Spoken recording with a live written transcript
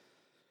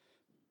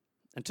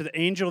And to the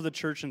angel of the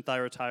church in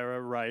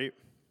Thyatira write,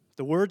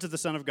 the words of the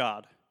Son of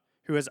God,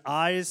 who has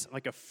eyes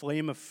like a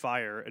flame of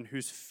fire and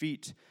whose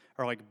feet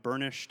are like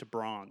burnished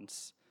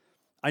bronze.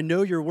 I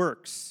know your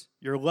works,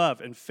 your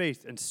love and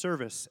faith and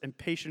service and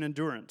patient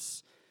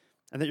endurance,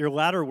 and that your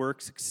latter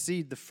works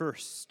exceed the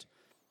first.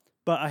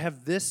 But I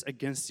have this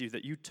against you,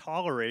 that you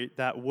tolerate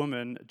that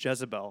woman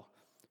Jezebel,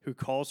 who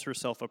calls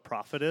herself a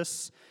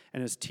prophetess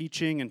and is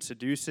teaching and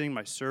seducing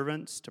my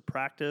servants to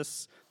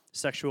practice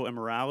sexual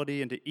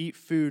immorality and to eat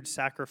food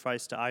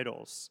sacrificed to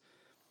idols.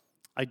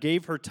 I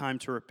gave her time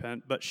to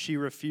repent, but she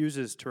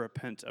refuses to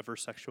repent of her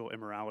sexual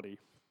immorality.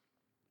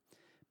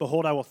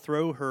 Behold, I will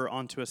throw her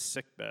onto a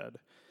sickbed,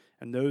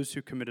 and those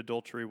who commit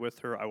adultery with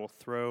her I will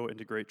throw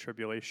into great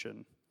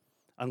tribulation,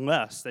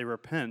 unless they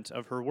repent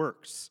of her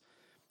works,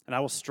 and I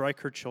will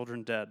strike her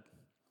children dead.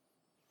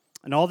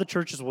 And all the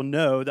churches will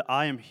know that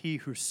I am he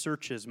who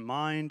searches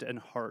mind and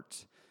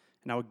heart,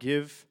 and I will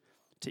give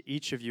to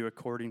each of you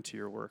according to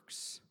your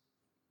works.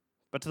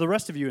 But to the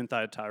rest of you in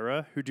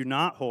Thyatira, who do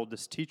not hold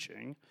this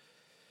teaching,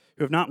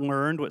 who have not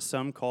learned what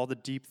some call the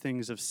deep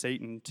things of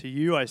Satan, to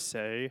you I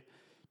say,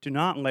 do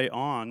not lay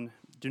on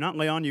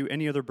you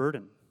any other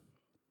burden.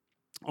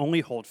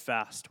 Only hold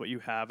fast what you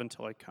have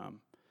until I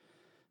come.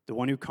 The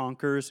one who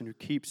conquers and who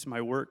keeps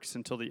my works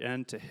until the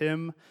end, to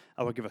him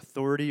I will give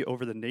authority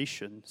over the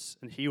nations,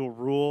 and he will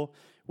rule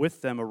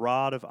with them a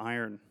rod of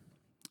iron,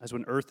 as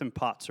when earthen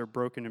pots are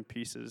broken in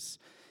pieces,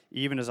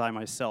 even as I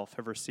myself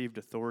have received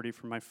authority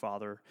from my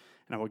Father,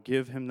 and I will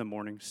give him the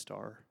morning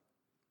star.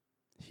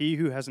 He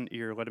who has an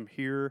ear, let him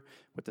hear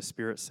what the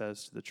Spirit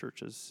says to the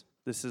churches.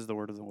 This is the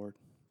word of the Lord.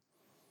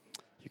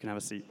 You can have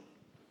a seat.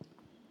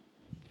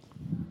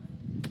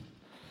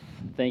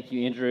 Thank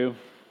you, Andrew.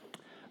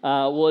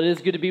 Well, it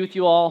is good to be with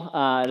you all.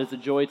 It is a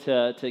joy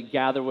to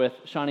gather with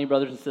Shawnee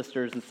brothers and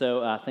sisters, and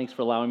so thanks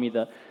for allowing me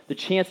the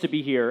chance to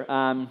be here.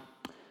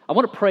 I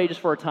want to pray just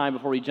for our time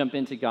before we jump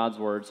into God's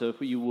Word, so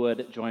if you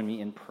would join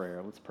me in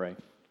prayer. Let's pray.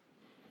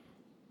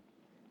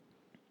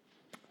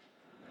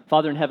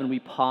 Father in heaven, we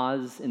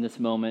pause in this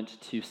moment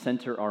to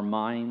center our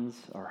minds,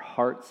 our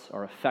hearts,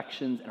 our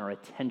affections, and our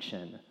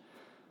attention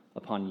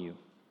upon you.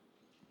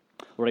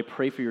 Lord, I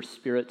pray for your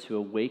Spirit to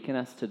awaken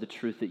us to the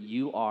truth that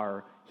you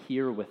are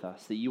here with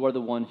us, that you are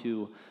the one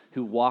who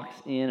walks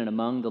in and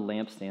among the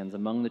lampstands,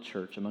 among the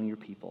church, among your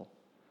people.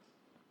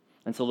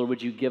 And so, Lord,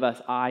 would you give us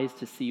eyes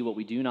to see what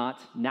we do not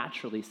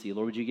naturally see?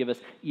 Lord, would you give us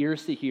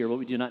ears to hear what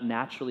we do not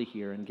naturally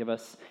hear, and give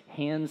us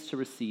hands to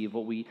receive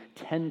what we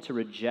tend to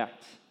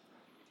reject?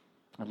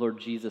 And Lord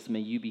Jesus, may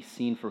you be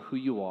seen for who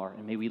you are,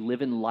 and may we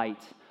live in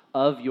light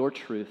of your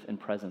truth and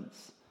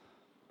presence.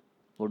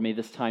 Lord, may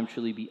this time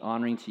truly be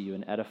honoring to you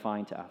and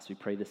edifying to us. We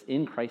pray this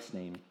in Christ's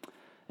name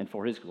and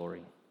for his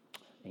glory.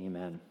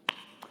 Amen.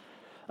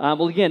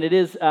 Well, again,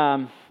 it's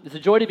a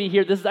joy to be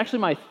here. This is actually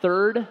my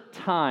third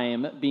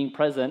time being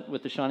present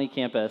with the Shawnee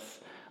campus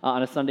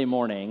on a Sunday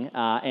morning.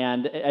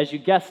 And as you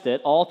guessed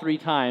it, all three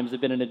times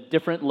have been in a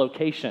different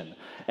location.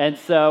 And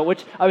so,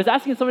 which I was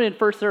asking somebody in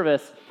first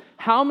service,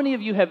 how many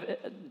of you have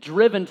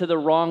driven to the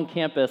wrong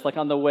campus, like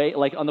on the way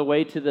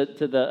to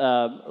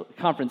the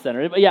conference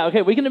center? Yeah,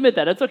 okay, we can admit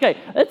that. It's okay.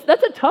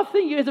 That's a tough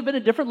thing. You guys have been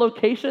in different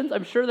locations.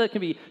 I'm sure that can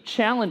be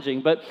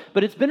challenging, but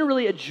it's been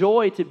really a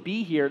joy to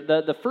be here.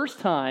 The first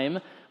time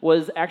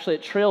was actually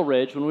at Trail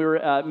Ridge. When we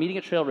were meeting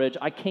at Trail Ridge,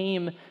 I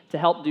came to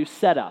help do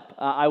setup.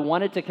 I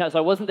wanted to, so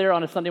I wasn't there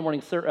on a Sunday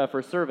morning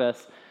for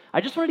service. I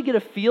just wanted to get a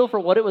feel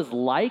for what it was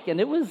like, and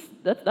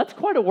that's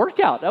quite a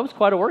workout. That was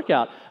quite a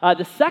workout.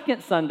 The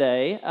second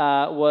Sunday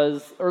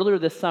was earlier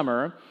this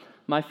summer.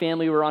 My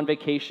family were on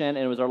vacation, and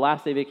it was our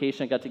last day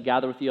vacation. I got to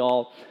gather with you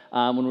all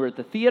when we were at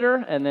the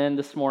theater, and then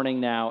this morning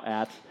now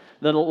at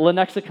the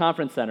Lenexa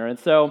Conference Center. And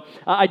so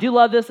I do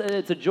love this.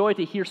 It's a joy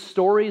to hear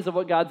stories of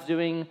what God's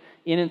doing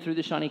in and through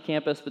the Shawnee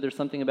campus, but there's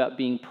something about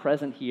being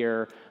present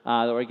here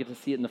where I get to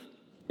see it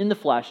in the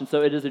flesh, and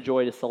so it is a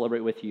joy to celebrate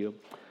with you.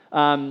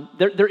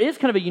 There is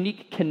kind of a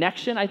unique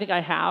connection I think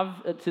I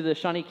have to the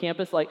Shawnee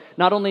campus. Like,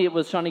 not only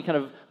was Shawnee kind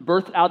of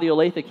birthed out of the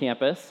Olathe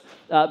campus,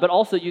 but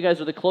also you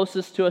guys are the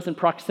closest to us in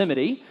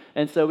proximity,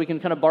 and so we can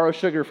kind of borrow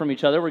sugar from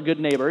each other. We're good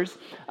neighbors.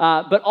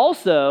 But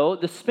also,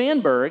 the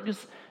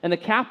Spanbergs and the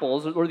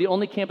Capples were the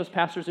only campus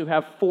pastors who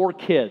have 4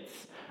 kids.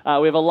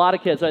 We have a lot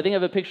of kids. So I think I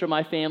have a picture of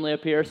my family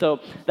up here. So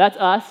that's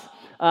us.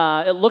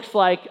 It looks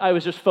like I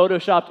was just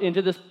photoshopped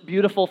into this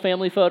beautiful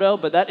family photo,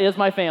 but that is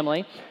my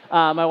family.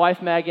 My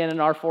wife Megan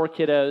and our 4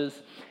 kiddos.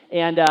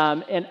 And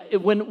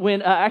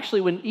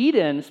when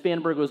Eden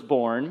Spanberg was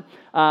born,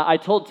 I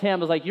told Tim,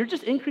 I was like, you're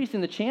just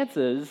increasing the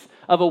chances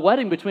of a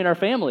wedding between our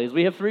families.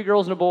 We have 3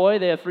 girls and a boy.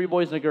 They have 3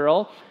 boys and a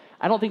girl.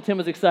 I don't think Tim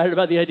was excited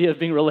about the idea of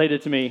being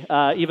related to me,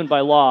 even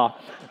by law.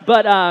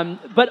 But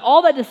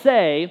all that to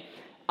say,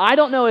 I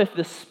don't know if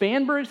the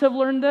Spanbergs have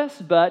learned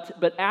this,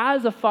 but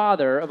as a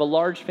father of a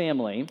large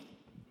family,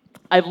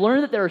 I've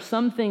learned that there are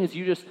some things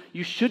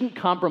you shouldn't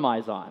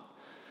compromise on.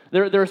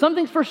 There are some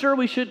things for sure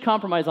we should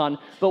compromise on,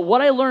 but what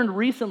I learned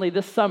recently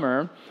this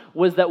summer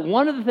was that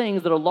one of the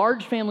things that a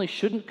large family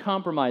shouldn't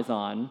compromise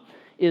on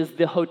is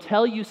the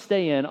hotel you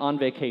stay in on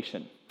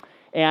vacation.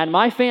 And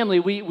my family,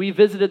 we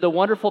visited the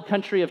wonderful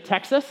country of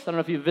Texas. I don't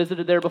know if you've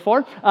visited there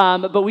before,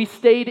 but we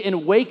stayed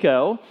in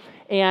Waco,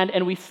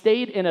 and we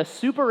stayed in a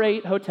Super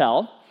 8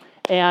 hotel,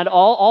 and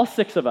all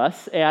six of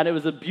us, and it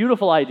was a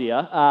beautiful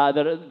idea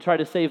that tried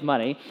to save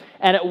money.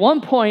 And at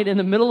one point in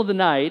the middle of the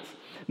night,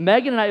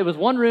 Megan and I, it was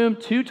one room,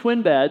 two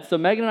twin beds, so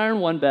Megan and I are in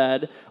one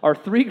bed, our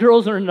three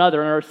girls are in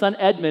another, and our son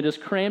Edmund is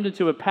crammed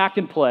into a pack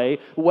and play,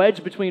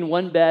 wedged between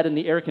one bed and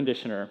the air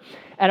conditioner.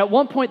 And at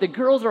one point, the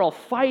girls are all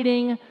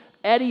fighting,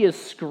 Eddie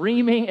is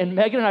screaming, and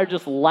Megan and I are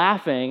just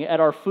laughing at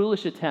our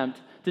foolish attempt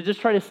to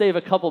just try to save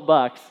a couple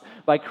bucks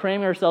by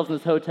cramming ourselves in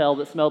this hotel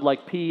that smelled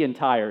like pee and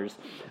tires,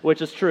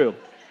 which is true.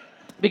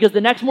 Because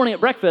the next morning at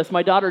breakfast,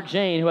 my daughter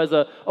Jane, who has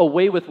a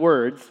way with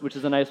words, which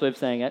is a nice way of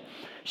saying it,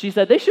 she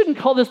said, they shouldn't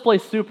call this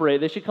place Super 8,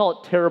 they should call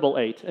it Terrible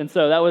 8. And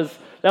so that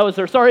was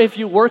her. Sorry if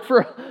you work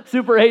for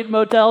Super 8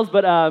 motels,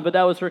 but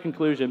that was her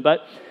conclusion.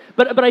 But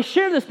I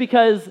share this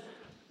because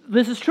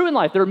this is true in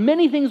life. There are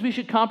many things we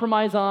should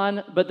compromise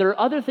on, but there are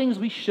other things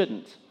we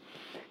shouldn't.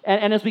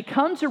 And as we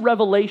come to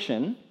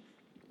Revelation,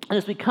 and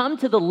as we come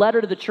to the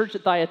letter to the church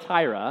at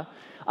Thyatira,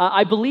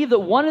 I believe that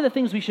one of the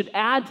things we should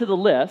add to the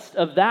list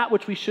of that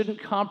which we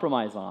shouldn't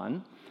compromise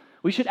on,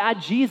 we should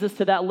add Jesus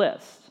to that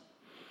list.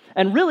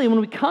 And really, when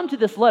we come to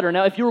this letter,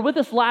 now if you were with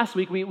us last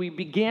week, we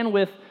began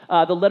with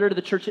the letter to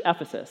the church at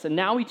Ephesus, and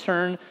now we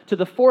turn to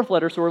the fourth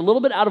letter, so we're a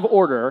little bit out of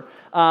order,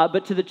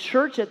 but to the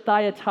church at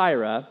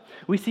Thyatira,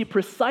 we see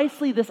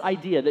precisely this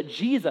idea that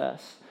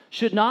Jesus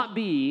should not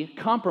be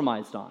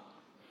compromised on.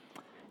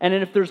 And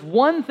if there's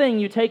one thing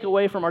you take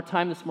away from our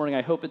time this morning,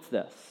 I hope it's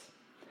this: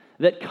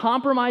 that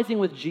compromising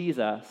with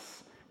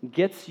Jesus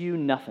gets you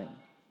nothing.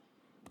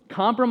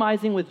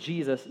 Compromising with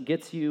Jesus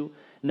gets you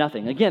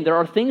nothing. Again, there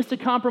are things to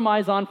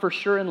compromise on for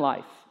sure in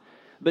life,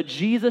 but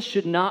Jesus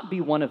should not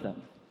be one of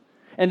them.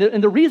 And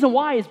the reason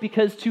why is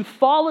because to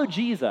follow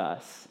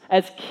Jesus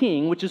as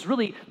king, which is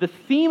really the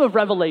theme of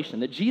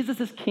Revelation, that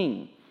Jesus is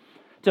king,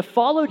 to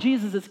follow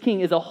Jesus as king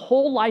is a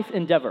whole life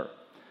endeavor.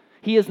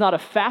 He is not a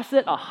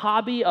facet, a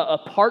hobby, a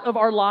part of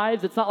our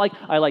lives. It's not like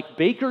I like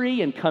bakery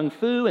and kung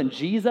fu and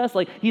Jesus.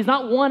 Like, he's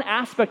not one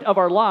aspect of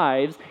our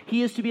lives.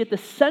 He is to be at the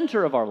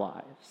center of our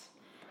lives.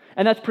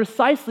 And that's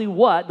precisely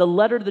what the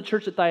letter to the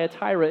church at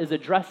Thyatira is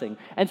addressing.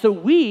 And so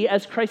we,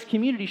 as Christ's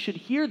community, should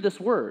hear this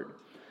word.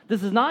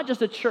 This is not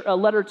just a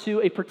letter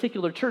to a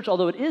particular church,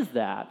 although it is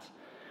that,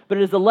 but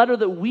it is a letter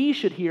that we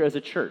should hear as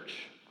a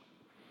church.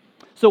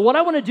 So what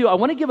I want to do, I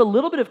want to give a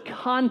little bit of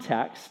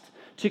context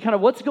to kind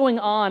of what's going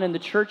on in the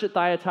church at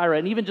Thyatira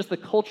and even just the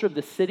culture of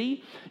the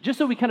city, just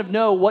so we kind of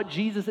know what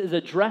Jesus is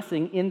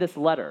addressing in this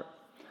letter.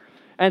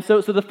 And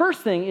so the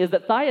first thing is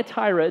that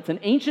Thyatira, it's an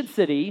ancient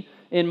city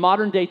in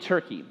modern-day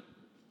Turkey.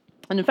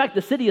 And in fact,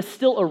 the city is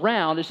still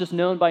around. It's just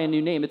known by a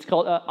new name. It's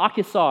called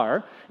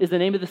Akhisar is the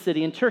name of the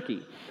city in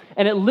Turkey.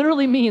 And it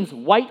literally means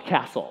White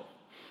Castle,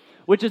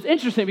 which is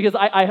interesting because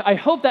I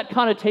hope that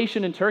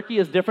connotation in Turkey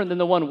is different than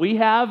the one we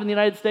have in the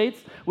United States.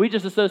 We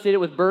just associate it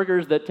with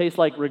burgers that taste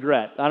like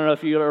regret. I don't know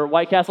if you are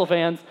White Castle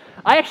fans.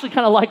 I actually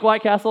kind of like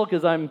White Castle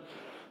because I'm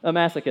a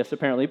masochist,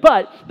 apparently.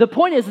 But the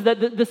point is that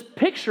this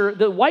picture,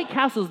 the White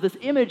Castle is this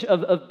image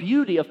of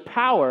beauty, of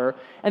power,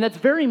 and that's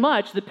very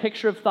much the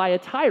picture of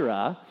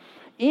Thyatira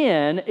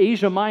in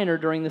Asia Minor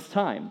during this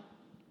time.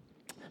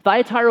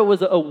 Thyatira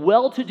was a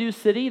well-to-do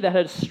city that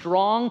had a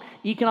strong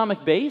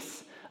economic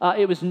base.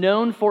 It was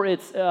known for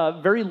its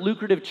very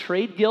lucrative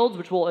trade guilds,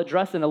 which we'll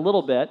address in a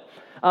little bit.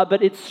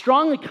 But its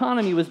strong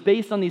economy was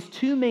based on these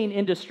two main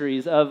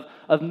industries of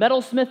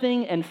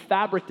metalsmithing and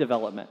fabric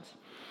development.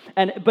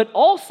 But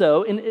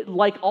also,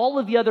 like all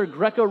of the other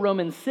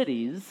Greco-Roman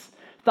cities,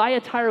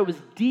 Thyatira was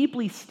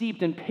deeply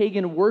steeped in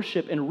pagan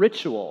worship and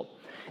ritual.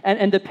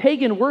 And the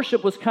pagan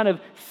worship was kind of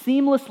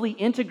seamlessly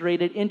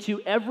integrated into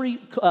every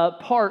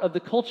part of the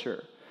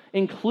culture,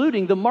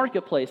 including the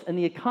marketplace and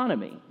the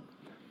economy.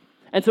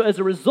 And so as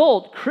a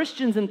result,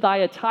 Christians in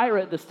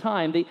Thyatira at this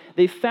time,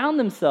 they found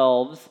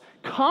themselves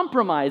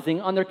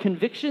compromising on their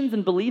convictions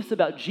and beliefs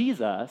about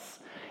Jesus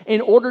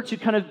in order to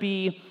kind of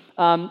be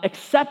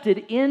accepted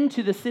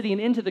into the city and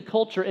into the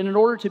culture, and in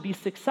order to be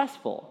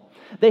successful.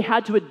 They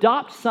had to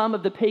adopt some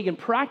of the pagan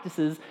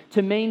practices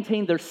to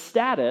maintain their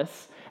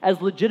status as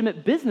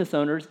legitimate business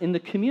owners in the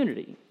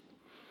community.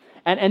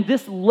 And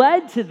this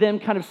led to them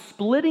kind of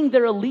splitting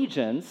their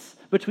allegiance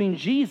between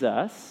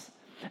Jesus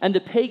and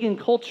the pagan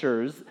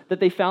cultures that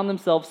they found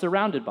themselves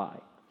surrounded by.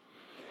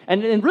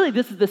 And really,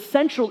 this is the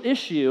central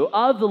issue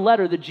of the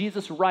letter that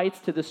Jesus writes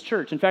to this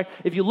church. In fact,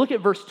 if you look at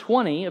verse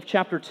 20 of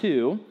chapter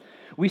 2,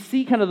 we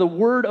see kind of the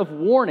word of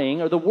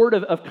warning or the word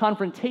of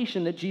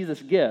confrontation that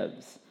Jesus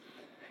gives.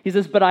 He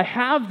says, "But I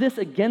have this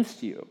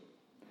against you,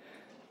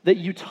 that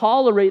you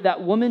tolerate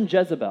that woman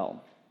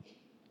Jezebel,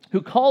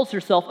 who calls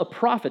herself a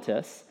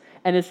prophetess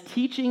and is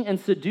teaching and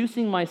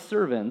seducing my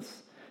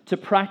servants to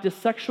practice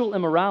sexual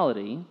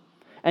immorality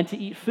and to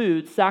eat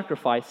food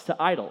sacrificed to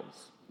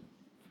idols."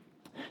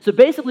 So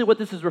basically what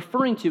this is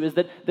referring to is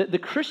that the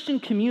Christian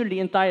community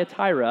in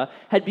Thyatira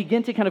had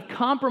begun to kind of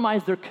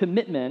compromise their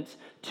commitment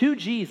to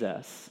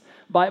Jesus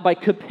by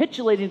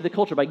capitulating to the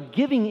culture, by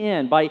giving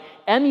in, by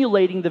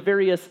emulating the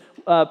various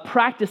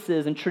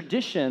practices and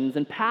traditions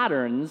and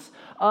patterns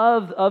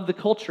of the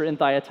culture in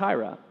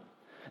Thyatira.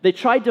 They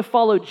tried to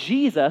follow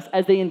Jesus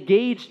as they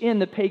engaged in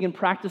the pagan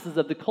practices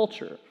of the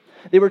culture.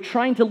 They were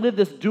trying to live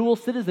this dual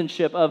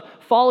citizenship of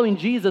following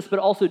Jesus, but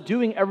also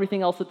doing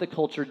everything else that the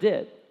culture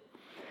did.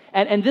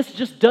 And this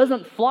just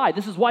doesn't fly.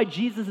 This is why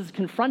Jesus is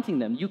confronting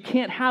them. You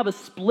can't have a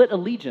split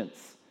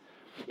allegiance.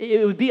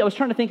 It would be, I was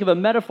trying to think of a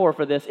metaphor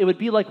for this. It would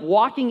be like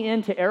walking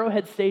into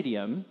Arrowhead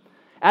Stadium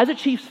as a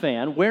Chiefs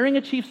fan, wearing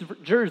a Chiefs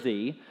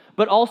jersey,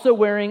 but also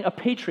wearing a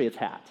Patriots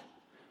hat.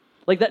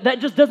 Like that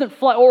just doesn't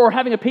fly. Or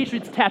having a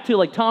Patriots tattoo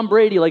like Tom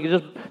Brady, like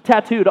just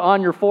tattooed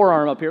on your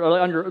forearm up here, or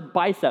on your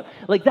bicep.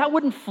 Like that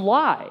wouldn't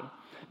fly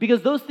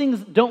because those things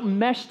don't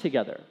mesh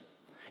together.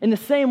 In the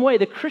same way,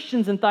 the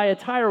Christians in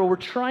Thyatira were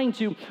trying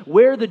to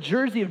wear the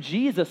jersey of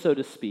Jesus, so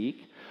to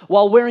speak,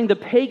 while wearing the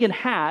pagan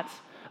hat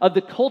of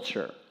the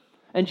culture.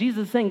 And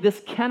Jesus is saying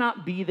this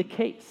cannot be the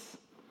case.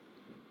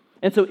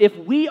 And so if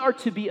we are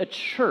to be a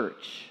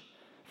church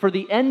for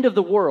the end of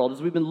the world, as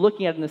we've been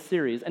looking at in this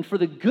series, and for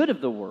the good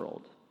of the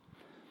world,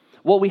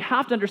 what we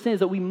have to understand is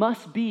that we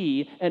must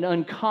be an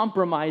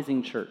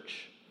uncompromising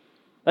church.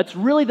 That's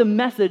really the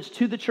message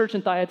to the church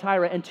in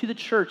Thyatira and to the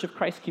church of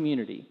Christ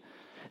Community.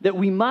 That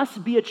we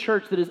must be a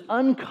church that is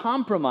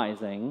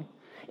uncompromising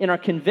in our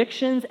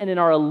convictions and in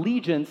our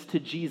allegiance to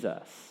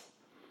Jesus.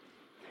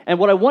 And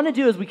what I want to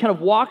do as we kind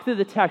of walk through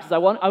the text is I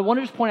want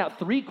to just point out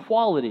three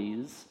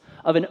qualities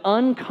of an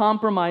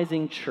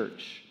uncompromising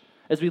church.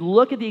 As we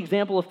look at the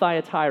example of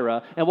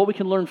Thyatira and what we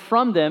can learn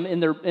from them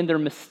in their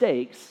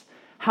mistakes,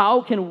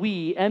 how can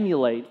we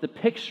emulate the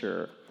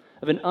picture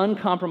of an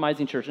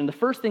uncompromising church? And the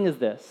first thing is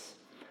this: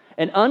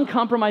 an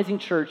uncompromising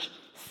church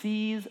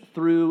sees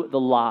through the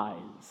lies.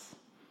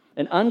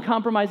 An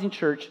uncompromising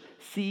church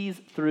sees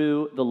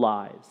through the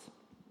lies.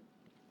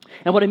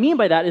 And what I mean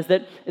by that is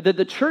that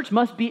the church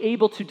must be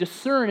able to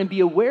discern and be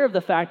aware of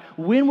the fact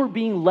when we're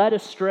being led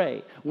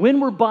astray, when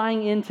we're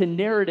buying into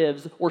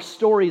narratives or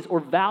stories or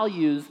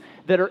values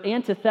that are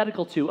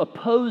antithetical to,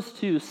 opposed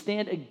to,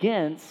 stand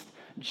against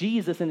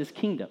Jesus and his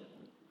kingdom.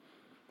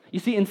 You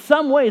see, in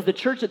some ways, the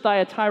church at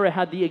Thyatira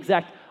had the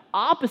exact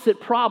opposite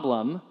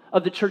problem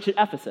of the church at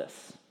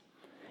Ephesus.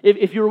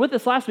 If you were with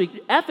us last week,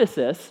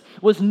 Ephesus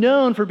was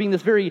known for being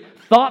this very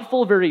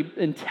thoughtful, very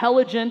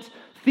intelligent,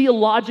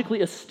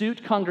 theologically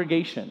astute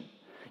congregation.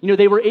 You know,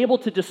 they were able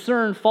to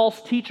discern false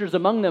teachers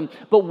among them,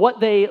 but what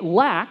they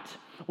lacked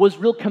was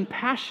real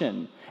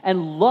compassion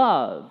and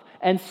love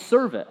and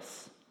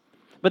service.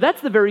 But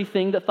that's the very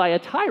thing that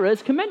Thyatira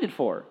is commended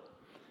for.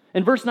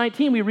 In verse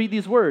 19, we read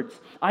these words: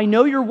 I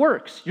know your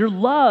works, your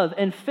love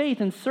and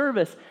faith and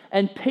service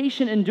and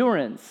patient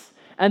endurance,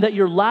 and that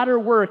your latter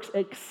works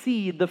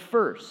exceed the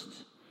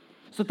first.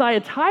 So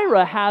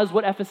Thyatira has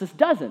what Ephesus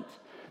doesn't.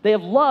 They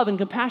have love and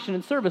compassion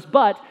and service,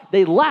 but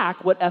they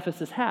lack what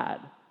Ephesus had,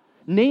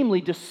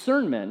 namely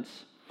discernment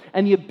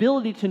and the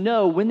ability to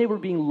know when they were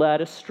being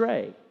led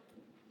astray.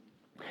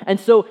 And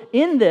so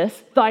in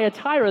this,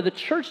 Thyatira, the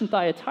church in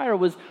Thyatira,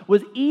 was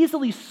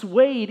easily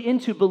swayed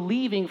into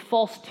believing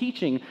false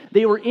teaching.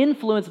 They were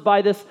influenced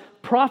by this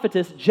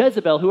prophetess,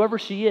 Jezebel, whoever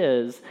she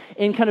is,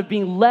 in kind of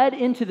being led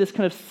into this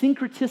kind of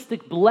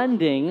syncretistic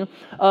blending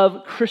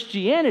of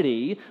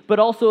Christianity, but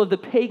also of the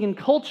pagan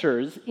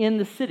cultures in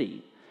the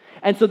city.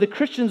 And so the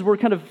Christians were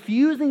kind of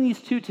fusing these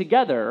two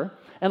together,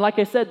 and like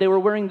I said, they were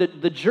wearing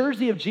the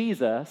jersey of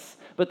Jesus,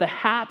 but the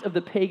hat of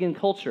the pagan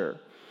culture.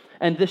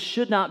 And this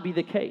should not be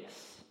the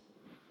case.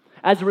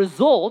 As a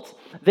result,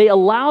 they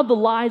allowed the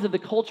lies of the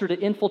culture to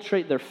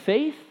infiltrate their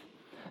faith,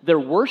 their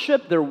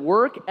worship, their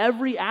work,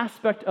 every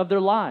aspect of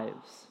their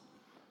lives.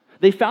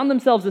 They found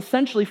themselves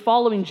essentially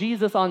following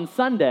Jesus on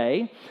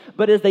Sunday,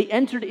 but as they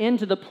entered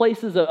into the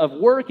places of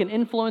work and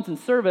influence and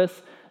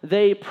service,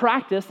 they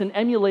practiced and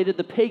emulated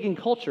the pagan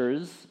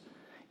cultures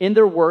in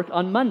their work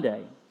on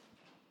Monday.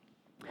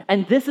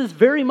 And this is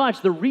very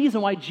much the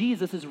reason why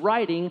Jesus is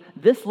writing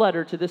this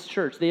letter to this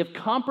church. They have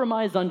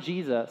compromised on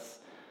Jesus.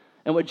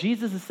 And what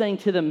Jesus is saying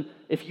to them,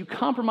 if you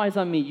compromise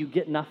on me, you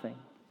get nothing.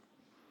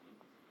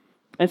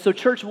 And so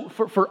church,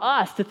 for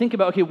us to think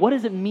about, okay, what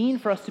does it mean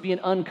for us to be an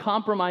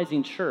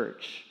uncompromising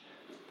church?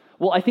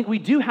 Well, I think we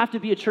do have to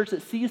be a church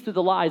that sees through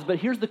the lies, but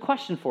here's the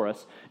question for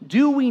us.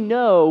 Do we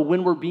know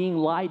when we're being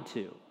lied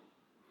to?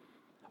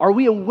 Are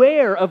we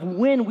aware of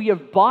when we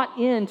have bought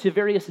into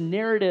various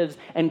narratives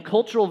and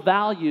cultural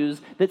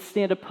values that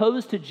stand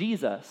opposed to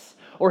Jesus?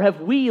 Or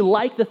have we,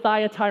 like the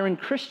Thyatiran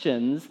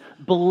Christians,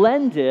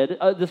 blended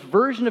this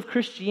version of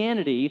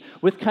Christianity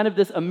with kind of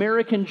this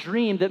American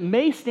dream that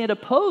may stand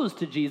opposed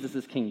to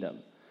Jesus' kingdom?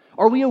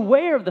 Are we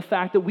aware of the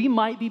fact that we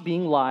might be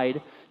being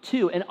lied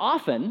to? And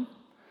often,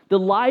 the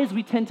lies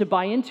we tend to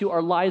buy into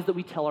are lies that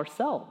we tell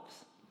ourselves.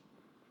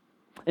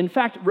 In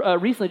fact,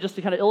 recently, just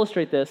to kind of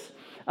illustrate this,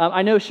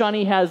 I know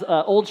Shawnee has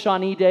Old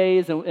Shawnee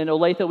Days, and in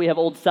Olathe we have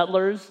Old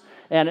Settlers.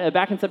 And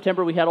back in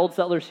September, we had Old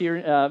Settlers here,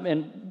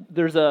 and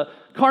there's a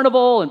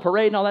carnival and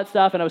parade and all that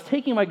stuff. And I was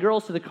taking my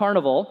girls to the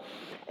carnival,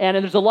 and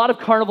there's a lot of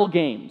carnival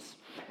games.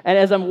 And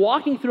as I'm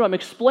walking through, I'm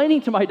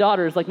explaining to my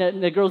daughters, like, now,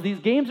 girls, these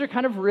games are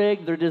kind of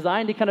rigged. They're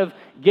designed to kind of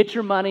get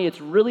your money. It's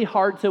really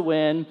hard to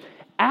win.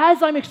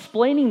 As I'm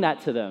explaining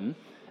that to them,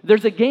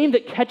 there's a game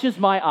that catches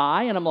my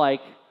eye, and I'm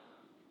like,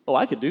 oh,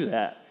 I could do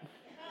that.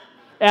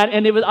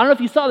 And it was, I don't know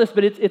if you saw this,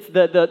 but it's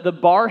the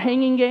bar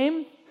hanging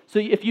game. So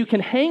if you can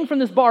hang from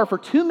this bar for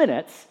 2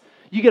 minutes,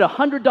 you get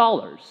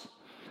 $100.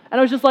 And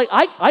I was just like,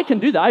 I can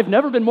do that. I've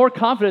never been more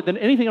confident than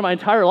anything in my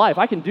entire life.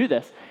 I can do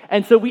this.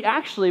 And so but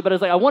I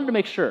was like, I wanted to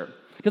make sure.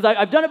 Because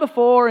I've done it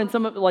before in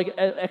some like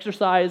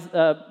exercise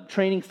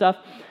training stuff.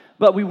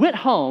 But we went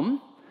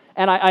home,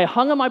 and I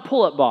hung on my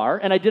pull-up bar,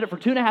 and I did it for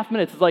 2.5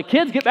 minutes. It's like,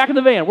 kids, get back in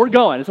the van. We're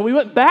going. And so we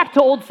went back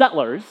to Old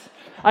Settlers.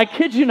 I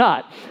kid you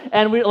not.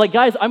 And we're like,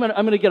 guys, I'm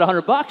gonna get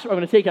 $100. I'm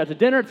gonna take you out to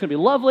dinner. It's gonna be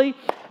lovely.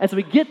 And so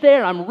we get there,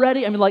 and I'm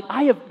ready. I mean, like,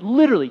 I have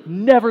literally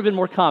never been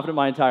more confident in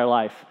my entire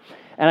life.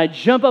 And I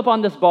jump up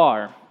on this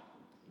bar,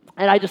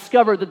 and I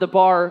discover that the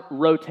bar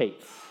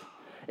rotates.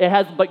 It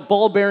has like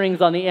ball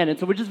bearings on the end, and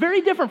so which is very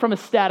different from a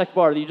static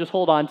bar that you just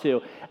hold on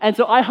to. And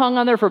so I hung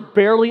on there for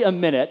barely a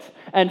minute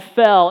and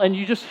fell, and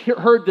you just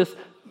heard this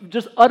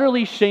just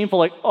utterly shameful,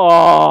 like,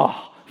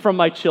 oh, from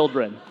my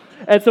children.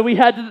 And so we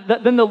had to,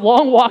 then the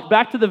long walk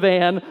back to the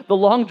van, the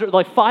long,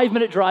 like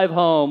 5-minute drive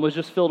home was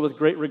just filled with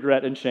great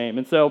regret and shame.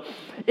 And so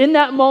in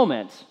that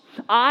moment,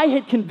 I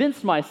had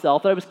convinced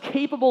myself that I was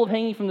capable of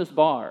hanging from this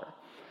bar,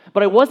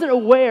 but I wasn't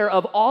aware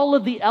of all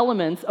of the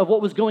elements of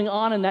what was going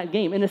on in that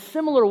game. In a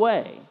similar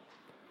way,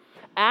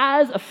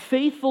 as a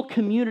faithful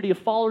community of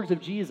followers of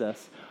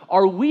Jesus,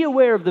 are we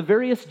aware of the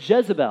various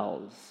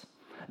Jezebels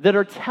that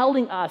are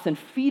telling us and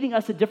feeding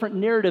us a different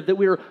narrative that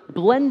we're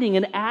blending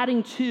and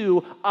adding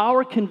to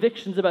our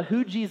convictions about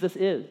who Jesus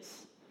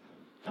is?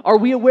 Are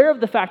we aware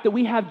of the fact that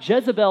we have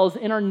Jezebels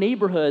in our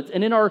neighborhoods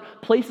and in our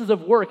places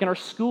of work, in our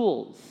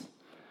schools?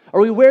 Are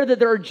we aware that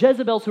there are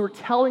Jezebels who are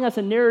telling us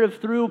a narrative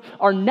through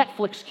our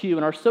Netflix queue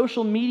and our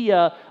social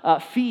media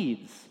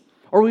feeds?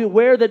 Are we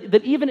aware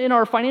that even in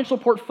our financial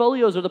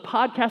portfolios or the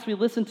podcasts we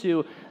listen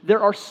to,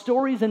 there are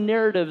stories and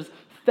narratives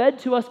fed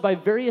to us by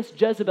various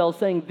Jezebels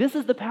saying, this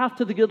is the path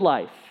to the good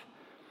life.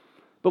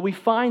 But we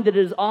find that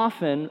it is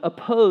often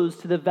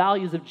opposed to the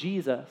values of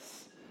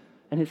Jesus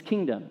and his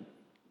kingdom.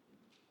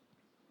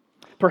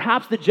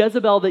 Perhaps the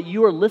Jezebel that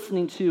you are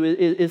listening to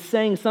is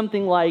saying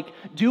something like,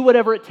 do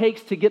whatever it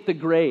takes to get the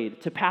grade,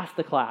 to pass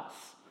the class.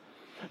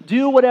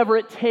 Do whatever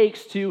it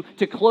takes to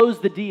close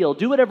the deal.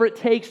 Do whatever it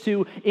takes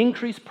to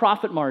increase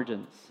profit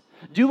margins.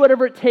 Do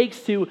whatever it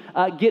takes to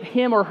get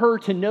him or her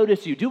to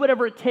notice you. Do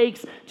whatever it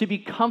takes to be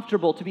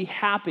comfortable, to be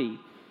happy.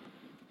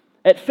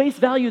 At face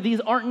value, these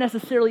aren't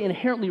necessarily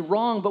inherently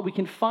wrong, but we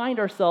can find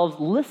ourselves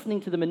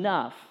listening to them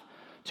enough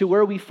to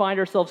where we find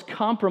ourselves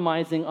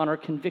compromising on our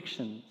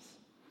convictions.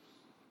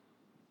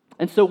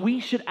 And so we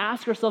should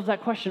ask ourselves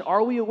that question,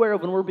 are we aware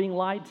of when we're being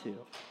lied to?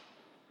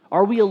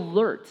 Are we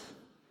alert?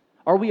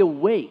 Are we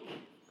awake?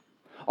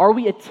 Are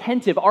we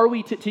attentive? Are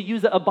we, to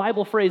use a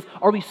Bible phrase,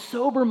 are we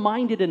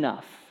sober-minded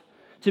enough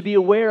to be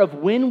aware of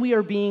when we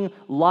are being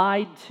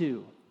lied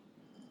to?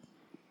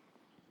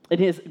 In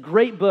his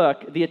great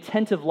book, The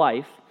Attentive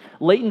Life,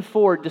 Leighton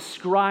Ford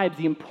describes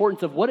the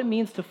importance of what it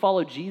means to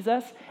follow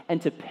Jesus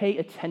and to pay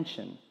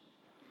attention.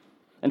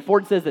 And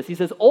Ford says this, he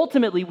says,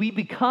 ultimately, we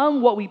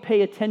become what we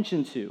pay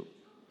attention to.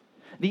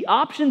 The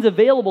options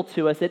available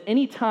to us at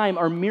any time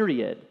are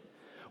myriad.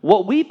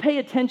 What we pay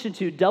attention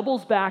to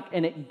doubles back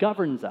and it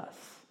governs us.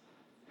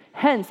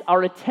 Hence,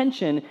 our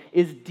attention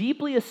is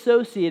deeply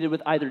associated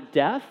with either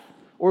death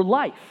or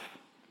life.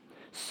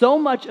 So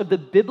much of the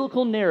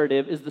biblical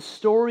narrative is the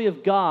story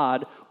of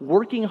God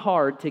working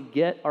hard to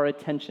get our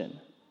attention.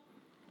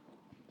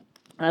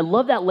 And I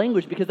love that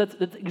language because that's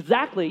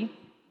exactly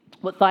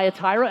what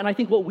Thyatira and I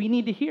think what we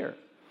need to hear.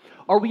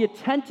 Are we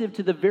attentive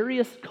to the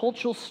various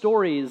cultural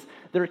stories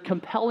that are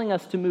compelling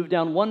us to move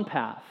down one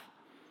path?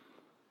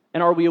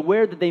 And are we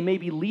aware that they may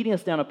be leading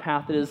us down a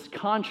path that is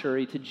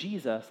contrary to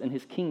Jesus and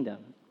his kingdom?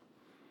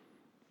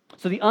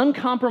 So the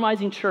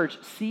uncompromising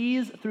church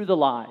sees through the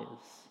lies.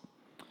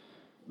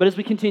 But as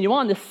we continue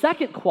on, the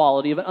second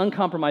quality of an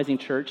uncompromising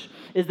church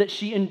is that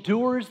she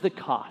endures the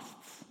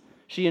costs.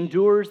 She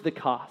endures the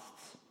costs.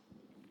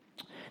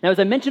 Now, as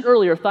I mentioned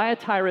earlier,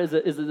 Thyatira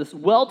is this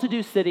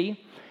well-to-do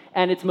city,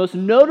 and it's most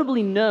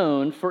notably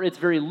known for its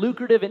very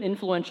lucrative and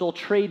influential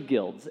trade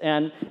guilds.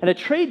 And a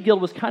trade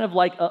guild was kind of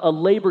like a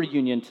labor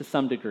union to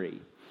some degree.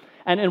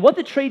 And what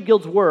the trade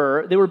guilds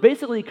were, they were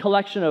basically a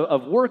collection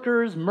of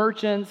workers,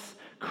 merchants,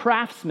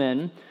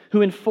 craftsmen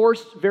who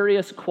enforced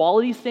various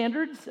quality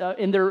standards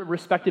in their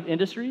respective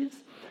industries.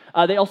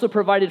 They also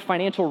provided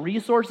financial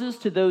resources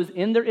to those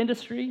in their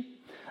industry.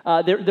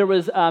 There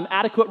was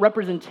adequate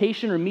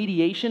representation or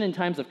mediation in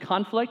times of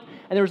conflict,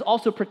 and there was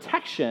also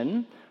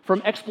protection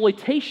from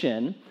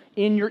exploitation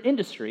in your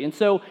industry. And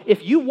so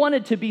if you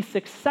wanted to be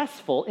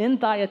successful in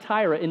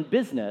Thyatira in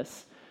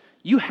business,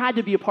 you had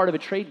to be a part of a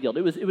trade guild.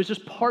 It was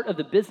just part of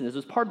the business. It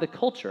was part of the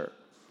culture.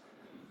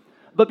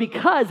 But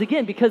because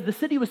the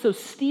city was so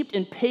steeped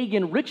in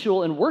pagan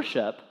ritual and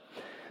worship,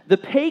 the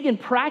pagan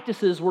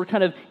practices were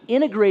kind of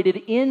integrated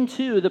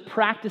into the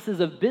practices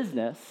of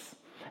business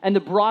and the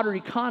broader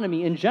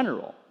economy in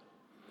general.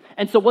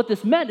 And so what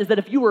this meant is that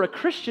if you were a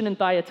Christian in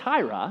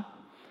Thyatira,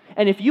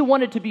 and if you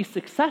wanted to be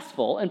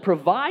successful and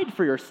provide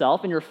for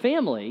yourself and your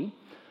family,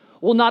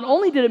 well, not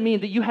only did it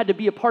mean that you had to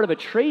be a part of a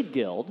trade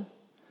guild,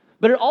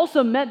 but it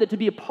also meant that to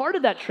be a part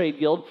of that trade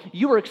guild,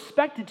 you were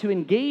expected to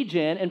engage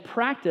in and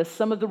practice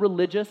some of the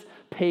religious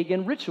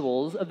pagan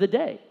rituals of the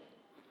day.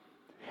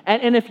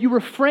 And if you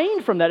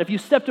refrained from that, if you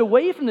stepped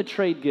away from the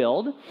trade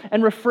guild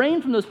and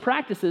refrained from those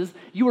practices,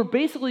 you were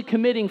basically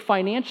committing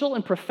financial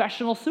and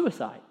professional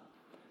suicide.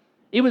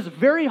 It was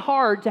very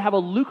hard to have a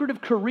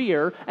lucrative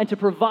career and to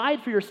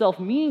provide for yourself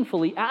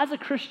meaningfully as a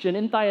Christian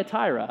in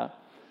Thyatira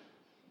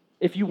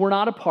if you were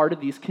not a part of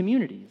these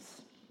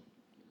communities.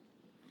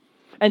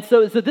 And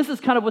so this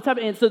is kind of what's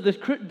happening. And so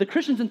the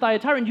Christians in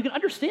Thyatira, and you can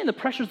understand the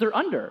pressures they're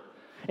under.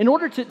 In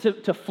order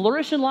to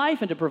flourish in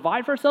life and to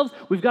provide for ourselves,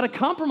 we've got to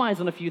compromise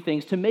on a few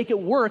things to make it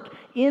work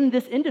in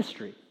this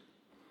industry.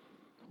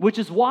 Which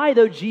is why,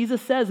 though,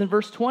 Jesus says in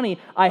verse 20,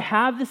 I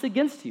have this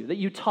against you, that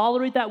you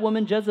tolerate that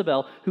woman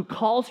Jezebel, who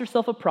calls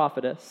herself a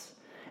prophetess,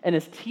 and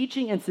is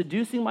teaching and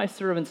seducing my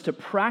servants to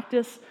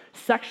practice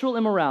sexual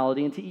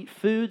immorality and to eat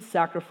food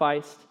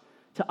sacrificed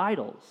to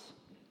idols.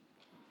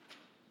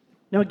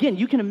 Now, again,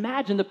 you can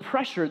imagine the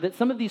pressure that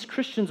some of these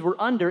Christians were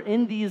under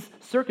in these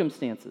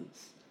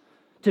circumstances.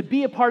 To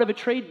be a part of a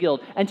trade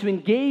guild and to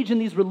engage in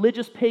these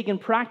religious pagan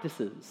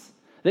practices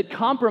that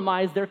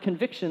compromise their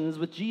convictions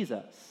with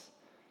Jesus.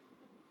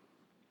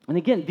 And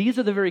again, these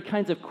are the very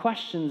kinds of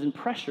questions and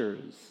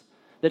pressures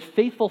that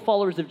faithful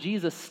followers of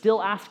Jesus still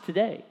ask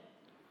today.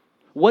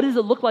 What does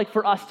it look like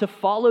for us to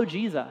follow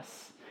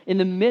Jesus in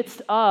the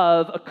midst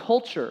of a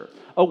culture,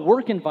 a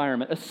work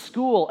environment, a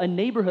school, a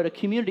neighborhood, a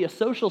community, a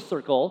social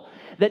circle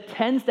that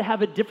tends to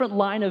have a different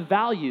line of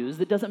values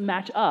that doesn't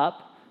match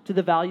up to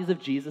the values of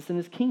Jesus and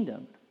his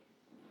kingdom?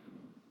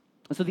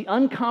 And so the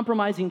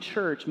uncompromising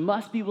church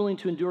must be willing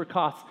to endure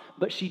costs,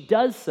 but she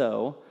does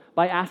so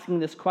by asking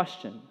this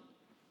question.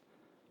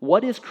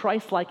 What is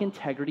Christ-like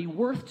integrity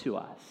worth to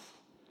us?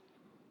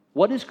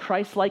 What is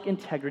Christ-like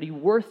integrity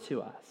worth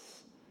to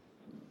us?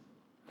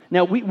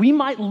 Now, we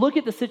might look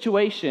at the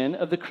situation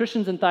of the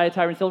Christians in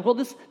Thyatira and say, well,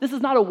 this is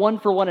not a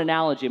one-for-one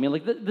analogy. I mean,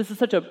 like this is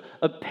such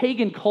a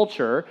pagan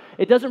culture.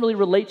 It doesn't really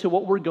relate to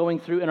what we're going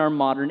through in our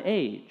modern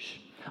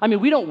age. I mean,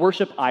 we don't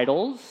worship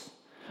idols.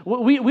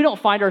 We don't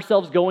find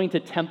ourselves going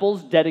to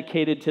temples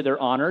dedicated to their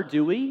honor,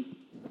 do we?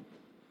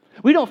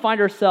 We don't find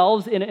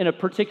ourselves in a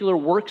particular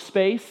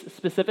workspace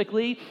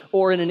specifically,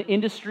 or in an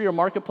industry or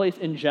marketplace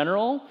in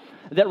general,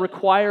 that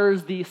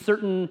requires the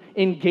certain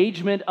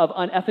engagement of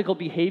unethical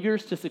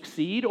behaviors to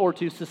succeed or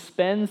to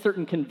suspend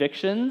certain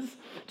convictions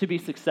to be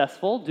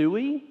successful, do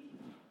we?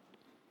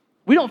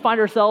 We don't find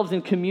ourselves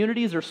in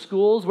communities or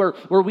schools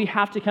where we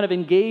have to kind of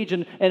engage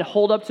and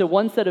hold up to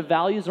one set of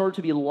values in order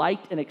to be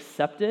liked and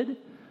accepted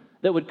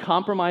that would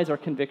compromise our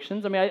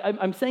convictions. I mean,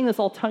 I'm saying this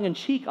all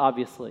tongue-in-cheek,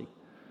 obviously,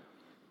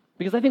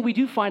 because I think we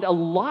do find a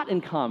lot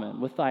in common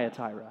with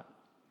Thyatira.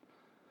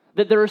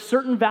 That there are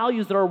certain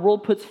values that our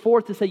world puts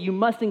forth to say you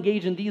must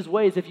engage in these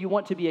ways if you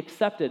want to be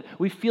accepted.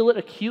 We feel it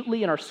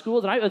acutely in our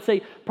schools, and I would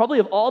say probably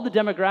of all the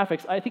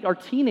demographics, I think our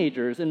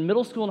teenagers in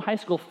middle school and high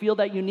school feel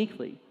that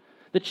uniquely.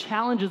 The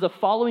challenges of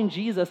following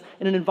Jesus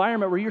in an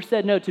environment where you're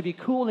said, no, to be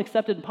cool and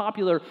accepted and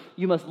popular,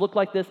 you must look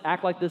like this,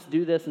 act like this,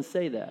 do this, and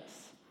say this.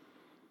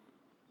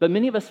 But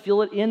many of us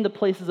feel it in the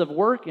places of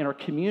work, in our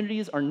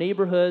communities, our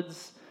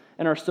neighborhoods,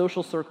 and our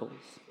social circles.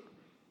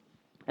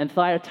 And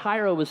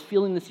Thyatira was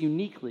feeling this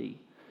uniquely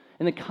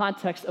in the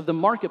context of the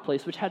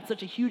marketplace, which had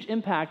such a huge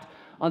impact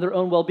on their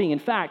own well-being. In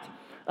fact,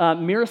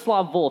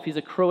 Miroslav Volf, he's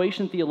a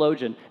Croatian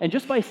theologian, and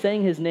just by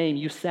saying his name,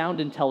 you sound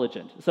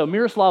intelligent. So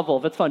Miroslav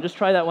Volf, it's fun, just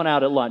try that one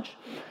out at lunch.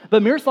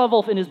 But Miroslav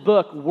Volf, in his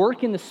book,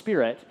 Work in the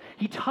Spirit,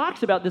 he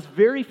talks about this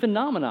very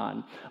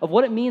phenomenon of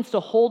what it means to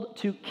hold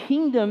to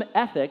kingdom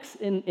ethics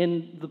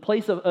in the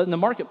place of in the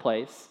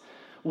marketplace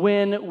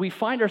when we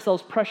find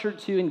ourselves pressured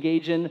to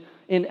engage in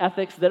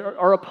ethics that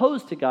are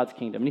opposed to God's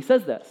kingdom. And he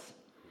says this.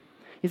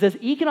 He says,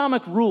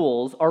 economic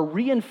rules are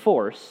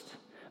reinforced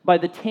by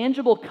the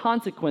tangible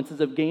consequences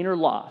of gain or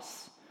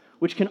loss,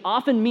 which can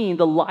often mean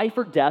the life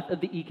or death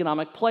of the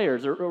economic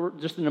players or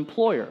just an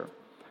employer.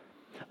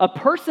 A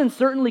person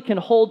certainly can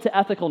hold to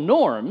ethical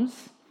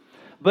norms,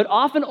 but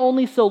often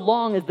only so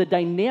long as the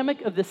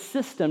dynamic of the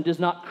system does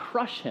not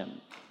crush him.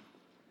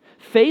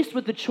 Faced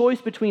with the choice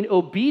between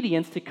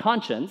obedience to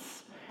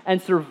conscience and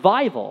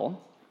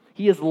survival,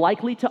 he is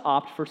likely to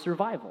opt for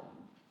survival.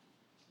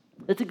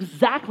 That's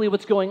exactly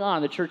what's going on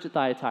in the church at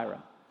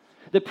Thyatira.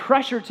 The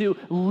pressure to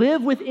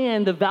live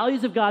within the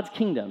values of God's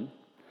kingdom,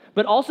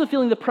 but also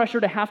feeling the pressure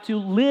to have to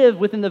live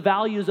within the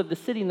values of the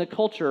city and the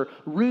culture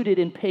rooted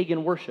in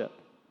pagan worship.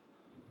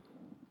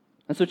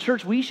 And so,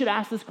 church, we should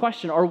ask this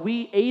question: are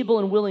we able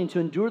and willing to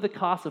endure the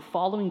cost of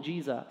following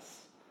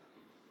Jesus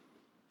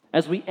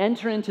as we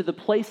enter into the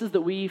places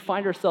that we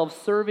find ourselves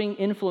serving,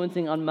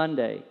 influencing on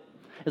Monday,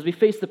 as we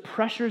face the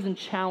pressures and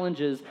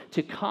challenges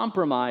to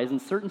compromise in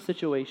certain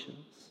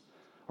situations?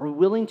 Are we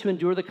willing to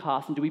endure the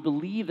cost, and do we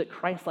believe that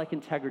Christ-like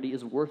integrity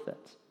is worth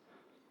it?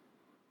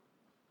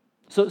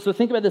 So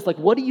think about this, like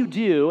what do you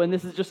do, and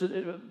this is just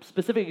a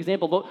specific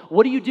example, but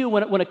what do you do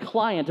when a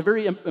client, a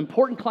very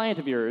important client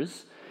of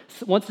yours,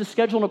 wants to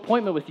schedule an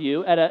appointment with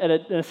you at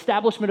an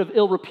establishment of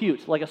ill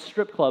repute, like a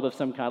strip club of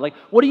some kind? Like,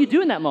 what do you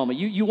do in that moment?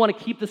 You want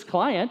to keep this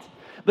client,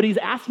 but he's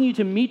asking you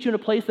to meet you in a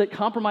place that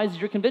compromises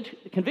your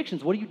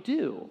convictions. What do you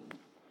do?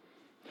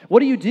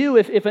 What do you do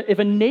if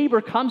a neighbor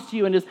comes to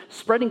you and is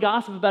spreading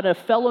gossip about a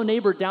fellow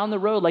neighbor down the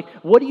road? Like,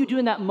 what do you do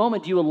in that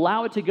moment? Do you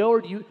allow it to go,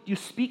 or do you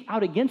speak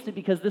out against it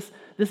because this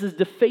is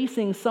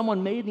defacing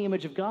someone made in the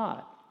image of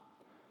God?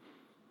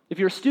 If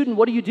you're a student,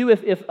 what do you do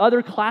if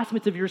other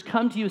classmates of yours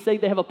come to you and say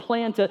they have a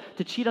plan to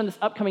cheat on this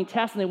upcoming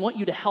test and they want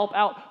you to help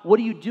out? What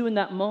do you do in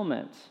that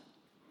moment?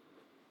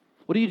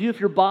 What do you do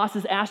if your boss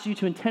has asked you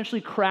to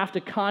intentionally craft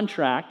a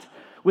contract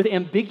with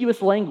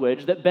ambiguous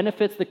language that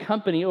benefits the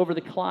company over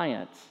the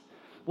client?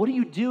 What do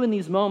you do in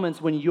these moments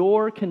when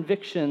your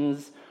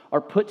convictions are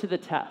put to the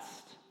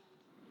test?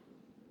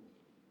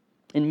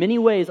 In many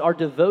ways, our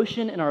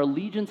devotion and our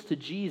allegiance to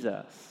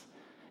Jesus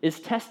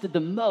is tested the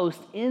most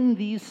in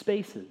these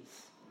spaces,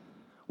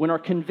 when our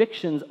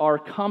convictions are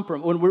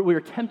when we're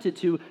tempted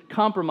to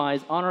compromise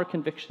on our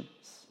convictions.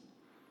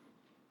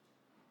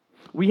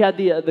 We had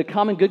the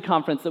Common Good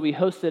Conference that we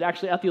hosted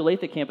actually at the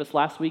Olathe campus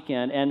last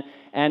weekend,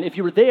 and if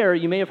you were there,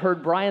 you may have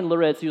heard Brian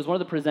Loritz. He was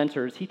one of the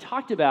presenters. He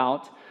talked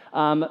about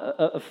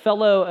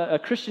a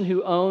Christian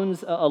who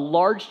owns a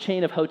large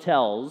chain of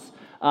hotels,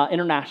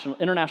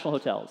 international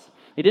hotels.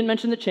 He didn't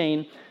mention the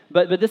chain,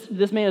 but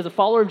this man is a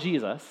follower of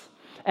Jesus.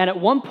 And at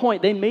one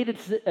point, they made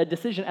a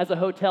decision as a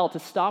hotel to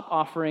stop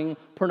offering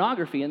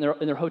pornography in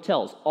their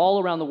hotels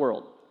all around the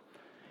world.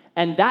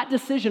 And that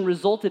decision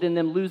resulted in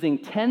them losing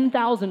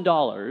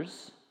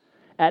 $10,000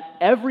 at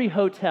every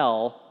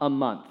hotel a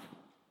month.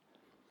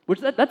 Which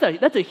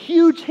that's a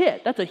huge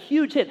hit. That's a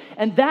huge hit.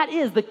 And that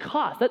is the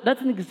cost.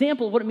 That's an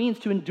example of what it means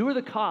to endure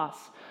the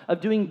cost of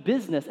doing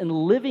business and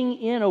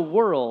living in a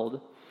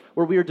world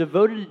where we are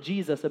devoted to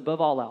Jesus above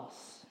all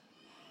else.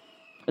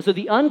 And so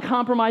the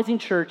uncompromising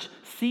church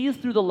sees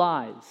through the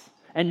lies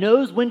and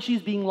knows when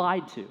she's being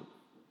lied to.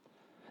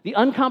 The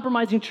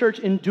uncompromising church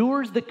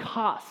endures the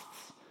costs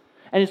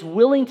and is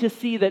willing to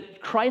see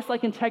that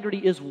Christ-like integrity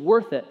is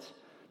worth it,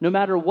 no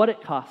matter what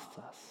it costs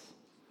us.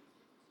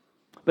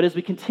 But as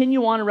we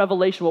continue on in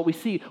Revelation, what we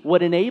see,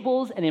 what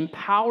enables and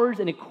empowers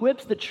and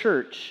equips the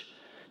church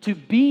to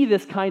be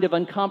this kind of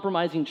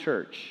uncompromising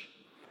church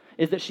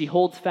is that she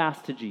holds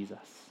fast to Jesus.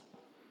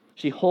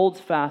 She holds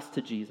fast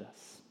to Jesus.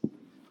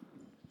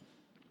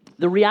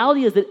 The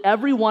reality is that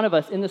every one of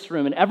us in this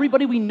room and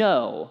everybody we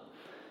know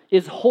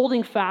is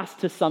holding fast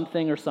to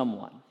something or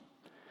someone.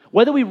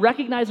 Whether we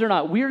recognize it or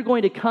not, we are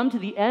going to come to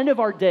the end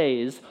of our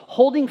days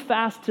holding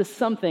fast to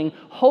something,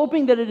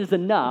 hoping that it is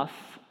enough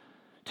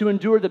to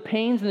endure the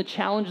pains and the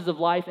challenges of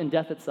life and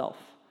death itself.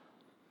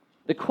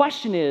 The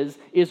question is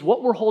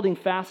what we're holding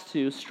fast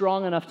to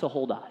strong enough to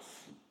hold us?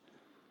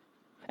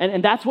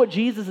 And that's what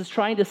Jesus is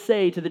trying to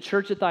say to the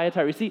church at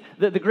Thyatira. You see,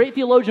 the great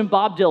theologian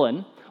Bob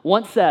Dylan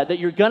once said that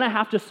you're going to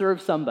have to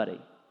serve somebody.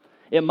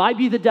 It might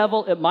be the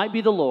devil, it might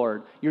be the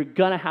Lord. You're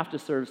going to have to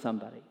serve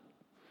somebody.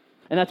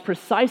 And that's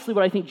precisely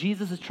what I think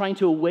Jesus is trying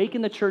to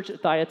awaken the church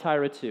at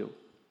Thyatira to.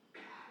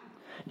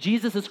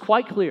 Jesus is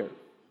quite clear.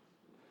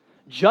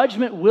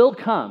 Judgment will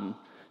come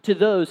to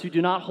those who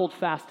do not hold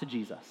fast to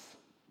Jesus.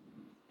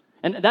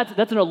 And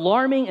that's an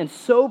alarming and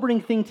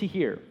sobering thing to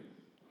hear.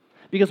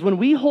 Because when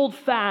we hold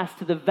fast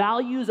to the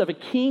values of a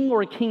king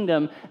or a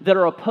kingdom that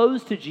are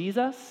opposed to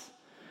Jesus,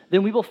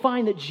 then we will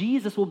find that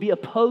Jesus will be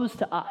opposed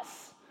to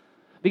us.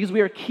 Because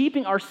we are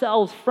keeping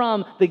ourselves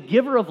from the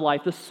giver of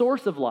life, the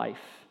source of life.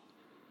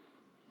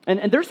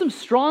 And there's some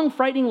strong,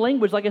 frightening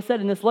language, like I said,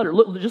 in this letter.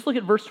 Just look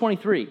at verse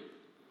 23.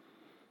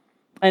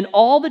 And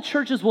all the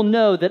churches will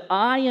know that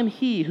I am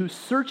he who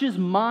searches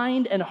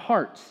mind and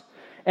heart,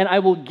 and I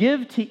will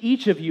give to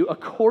each of you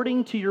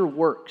according to your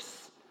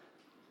works.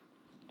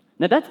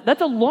 Now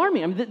that's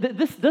alarming. I mean,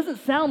 this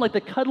doesn't sound like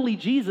the cuddly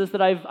Jesus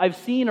that I've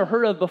seen or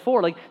heard of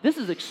before. Like, this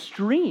is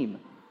extreme.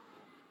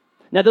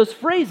 Now those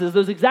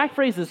exact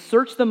phrases,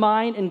 search the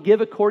mind and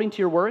give according to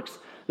your works,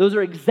 those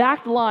are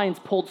exact lines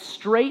pulled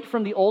straight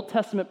from the Old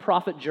Testament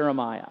prophet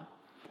Jeremiah.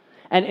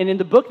 And in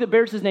the book that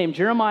bears his name,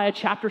 Jeremiah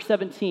chapter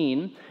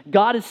 17,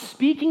 God is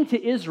speaking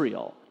to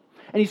Israel,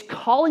 and he's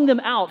calling them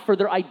out for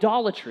their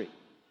idolatry.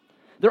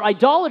 Their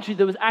idolatry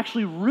that was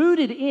actually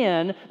rooted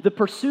in the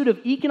pursuit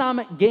of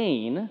economic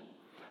gain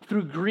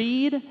through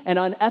greed and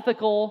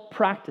unethical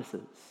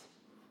practices.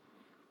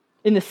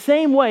 In the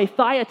same way,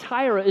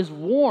 Thyatira is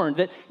warned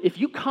that if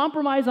you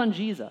compromise on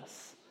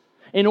Jesus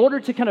in order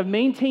to kind of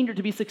maintain or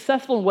to be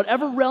successful in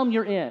whatever realm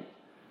you're in,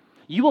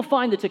 you will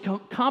find that to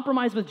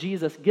compromise with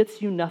Jesus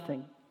gets you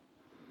nothing.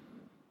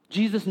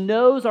 Jesus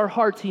knows our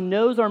hearts. He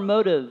knows our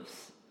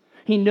motives.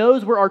 He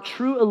knows where our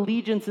true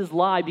allegiances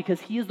lie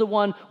because he is the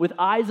one with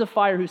eyes of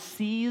fire who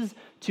sees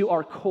to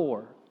our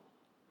core.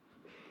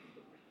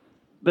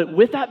 But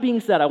with that being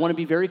said, I want to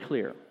be very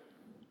clear.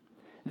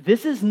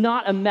 This is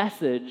not a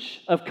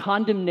message of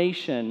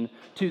condemnation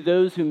to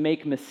those who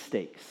make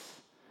mistakes.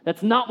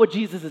 That's not what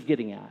Jesus is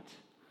getting at.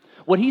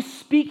 What he's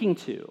speaking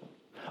to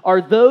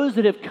are those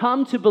that have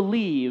come to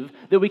believe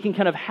that we can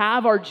kind of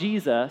have our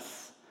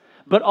Jesus,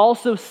 but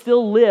also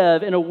still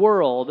live in a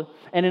world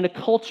and in a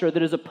culture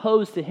that is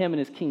opposed to him and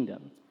his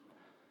kingdom.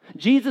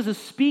 Jesus is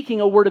speaking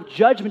a word of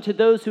judgment to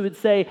those who would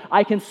say,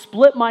 I can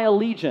split my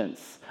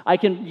allegiance. I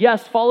can,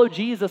 yes, follow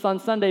Jesus on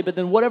Sunday, but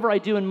then whatever I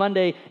do on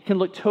Monday can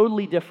look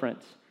totally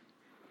different.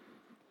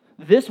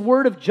 This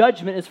word of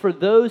judgment is for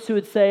those who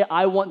would say,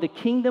 I want the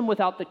kingdom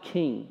without the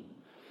king.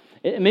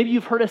 Maybe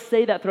you've heard us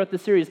say that throughout the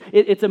series.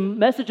 It's a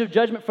message of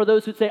judgment for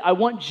those who say, I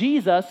want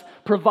Jesus,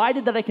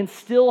 provided that I can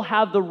still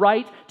have the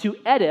right to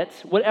edit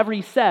whatever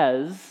he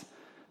says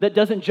that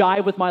doesn't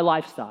jive with my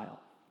lifestyle.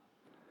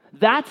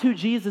 That's who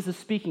Jesus is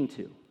speaking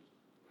to.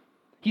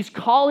 He's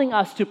calling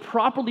us to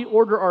properly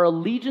order our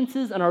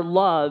allegiances and our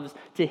loves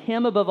to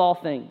him above all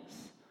things.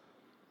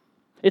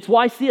 It's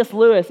why C.S.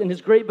 Lewis, in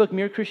his great book,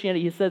 Mere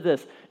Christianity, he said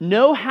this,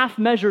 no half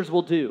measures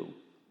will do.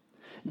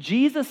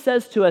 Jesus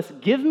says to us,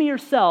 give me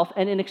yourself,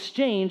 and in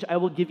exchange, I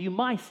will give you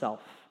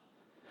myself.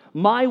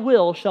 My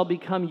will shall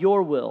become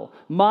your will.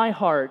 My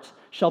heart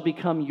shall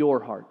become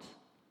your heart.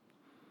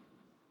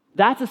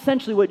 That's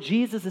essentially what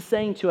Jesus is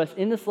saying to us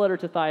in this letter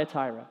to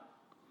Thyatira.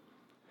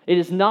 It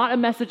is not a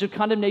message of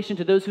condemnation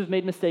to those who've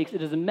made mistakes.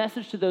 It is a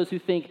message to those who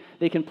think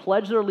they can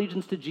pledge their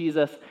allegiance to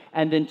Jesus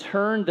and then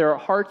turn their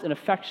hearts and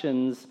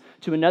affections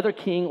to another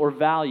king or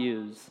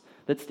values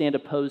that stand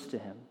opposed to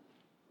him.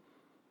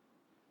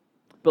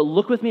 But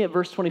look with me at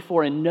verse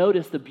 24 and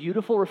notice the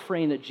beautiful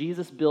refrain that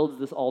Jesus builds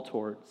this all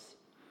towards.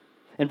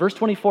 In verse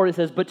 24 it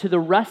says, but to the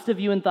rest of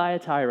you in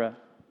Thyatira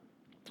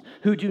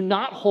who do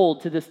not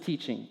hold to this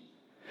teaching,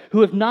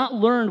 who have not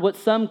learned what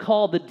some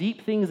call the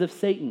deep things of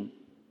Satan,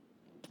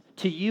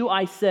 to you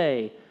I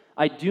say,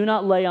 I do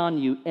not lay on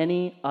you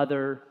any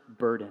other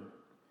burden.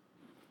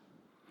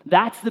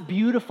 That's the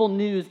beautiful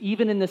news,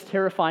 even in this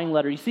terrifying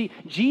letter. You see,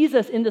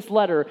 Jesus in this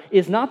letter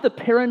is not the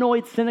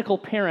paranoid, cynical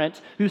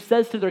parent who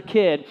says to their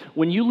kid,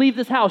 when you leave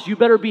this house, you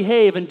better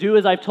behave and do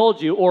as I've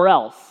told you, or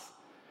else.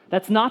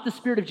 That's not the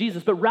spirit of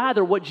Jesus, but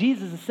rather what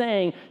Jesus is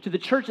saying to the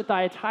church at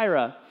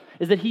Thyatira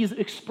is that he's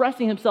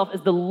expressing himself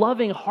as the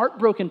loving,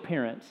 heartbroken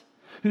parent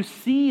who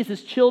sees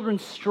his children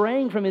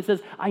straying from him and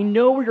says, I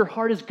know where your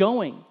heart is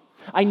going.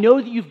 I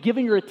know that you've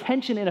given your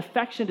attention and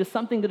affection to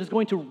something that is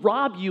going to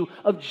rob you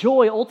of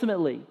joy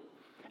ultimately.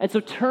 And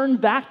so turn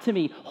back to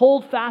me,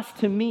 hold fast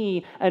to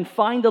me, and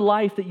find the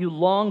life that you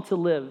long to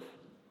live.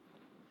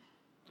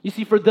 You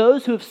see, for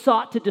those who have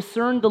sought to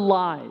discern the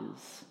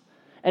lies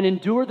and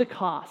endure the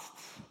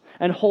costs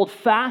and hold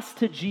fast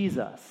to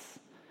Jesus,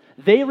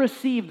 they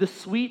receive the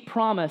sweet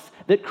promise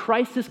that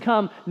Christ has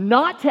come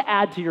not to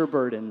add to your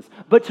burdens,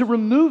 but to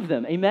remove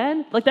them.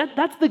 Amen? Like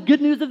that's the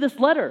good news of this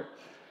letter.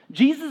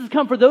 Jesus has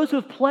come for those who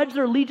have pledged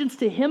their allegiance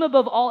to him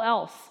above all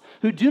else,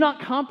 who do not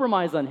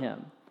compromise on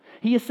him.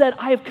 He has said,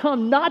 I have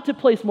come not to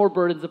place more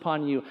burdens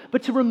upon you,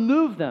 but to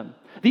remove them.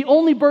 The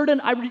only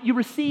burden you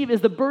receive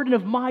is the burden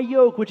of my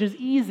yoke, which is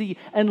easy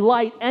and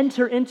light.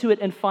 Enter into it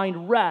and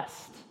find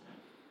rest.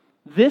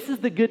 This is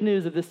the good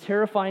news of this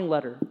terrifying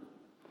letter,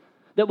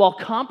 that while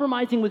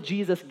compromising with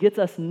Jesus gets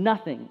us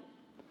nothing,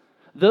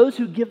 those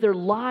who give their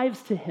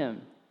lives to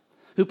him,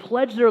 who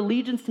pledge their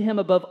allegiance to him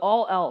above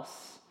all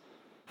else,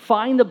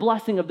 find the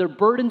blessing of their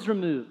burdens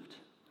removed,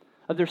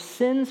 of their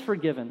sins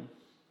forgiven,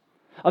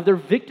 of their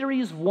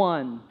victories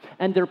won,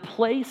 and their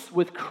place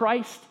with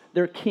Christ,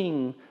 their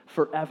King,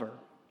 forever.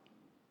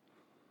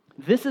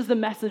 This is the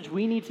message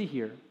we need to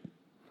hear.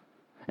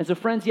 And so,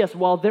 friends, yes,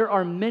 while there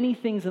are many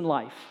things in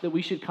life that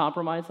we should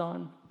compromise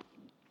on,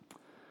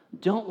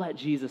 don't let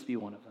Jesus be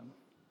one of them.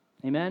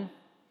 Amen?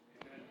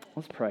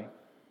 Let's pray.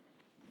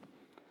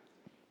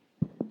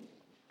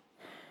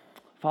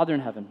 Father in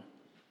heaven,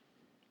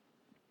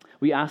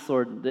 we ask,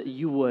 Lord, that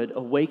you would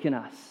awaken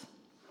us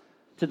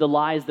to the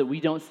lies that we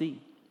don't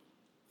see.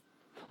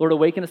 Lord,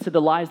 awaken us to the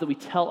lies that we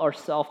tell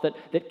ourselves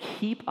that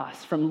keep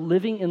us from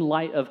living in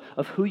light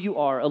of who you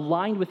are,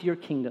 aligned with your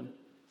kingdom.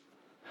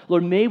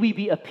 Lord, may we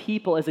be a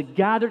people as a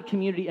gathered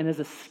community and as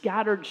a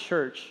scattered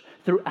church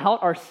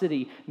throughout our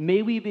city.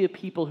 May we be a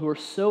people who are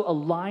so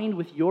aligned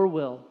with your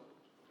will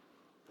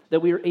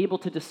that we are able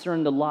to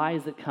discern the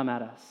lies that come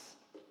at us.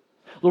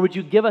 Lord, would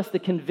you give us the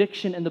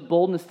conviction and the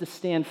boldness to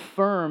stand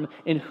firm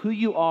in who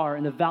you are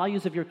and the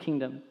values of your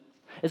kingdom.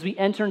 As we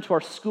enter into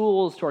our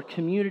schools, to our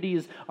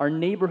communities, our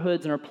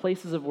neighborhoods, and our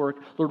places of work,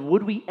 Lord,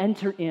 would we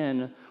enter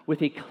in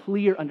with a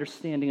clear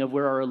understanding of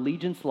where our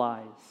allegiance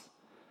lies?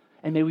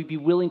 And may we be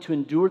willing to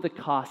endure the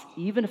cost,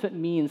 even if it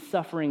means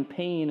suffering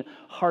pain,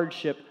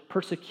 hardship,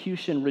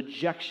 persecution,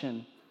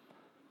 rejection,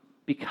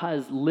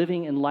 because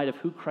living in light of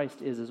who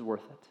Christ is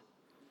worth it.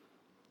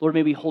 Lord,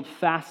 may we hold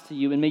fast to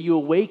you, and may you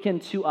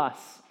awaken to us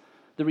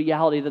the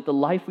reality that the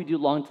life we do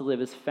long to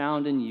live is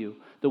found in you,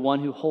 the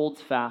one who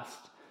holds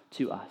fast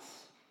to us.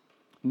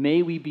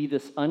 May we be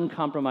this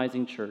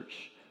uncompromising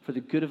church for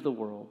the good of the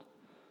world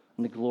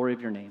and the glory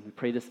of your name. We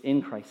pray this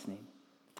in Christ's name.